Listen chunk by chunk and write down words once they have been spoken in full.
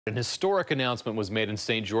An historic announcement was made in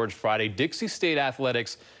St. George Friday. Dixie State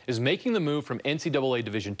Athletics is making the move from NCAA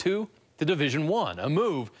Division II to Division I, a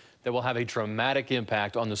move that will have a dramatic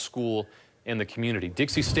impact on the school and the community.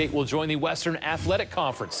 Dixie State will join the Western Athletic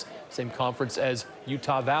Conference, same conference as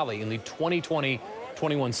Utah Valley. In the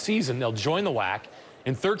 2020-21 season, they'll join the WAC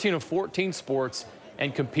in 13 of 14 sports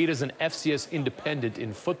and compete as an FCS Independent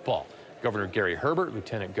in football. Governor Gary Herbert,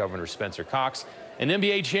 Lieutenant Governor Spencer Cox, and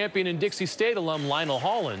NBA champion and Dixie State alum Lionel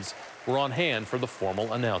Hollins were on hand for the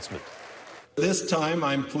formal announcement. This time,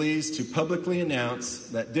 I'm pleased to publicly announce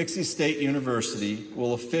that Dixie State University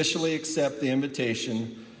will officially accept the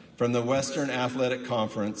invitation from the Western Athletic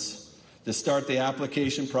Conference to start the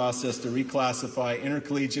application process to reclassify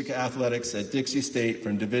intercollegiate athletics at Dixie State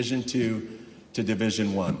from Division II to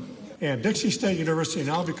Division I. And Dixie State University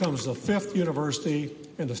now becomes the 5th university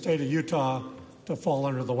in the state of Utah to fall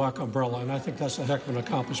under the WAC umbrella, and I think that's a heck of an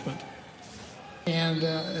accomplishment. And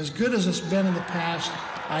as good as it's been in the past,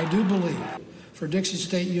 I do believe for Dixie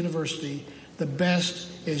State University, the best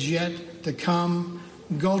is yet to come.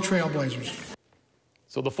 Go Trailblazers.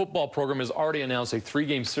 So the football program has already announced a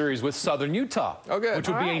 3-game series with Southern Utah, which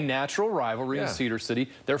would be a natural rivalry in Cedar City.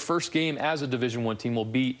 Their first game as a Division I team will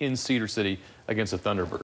be in Cedar City against the Thunderbirds.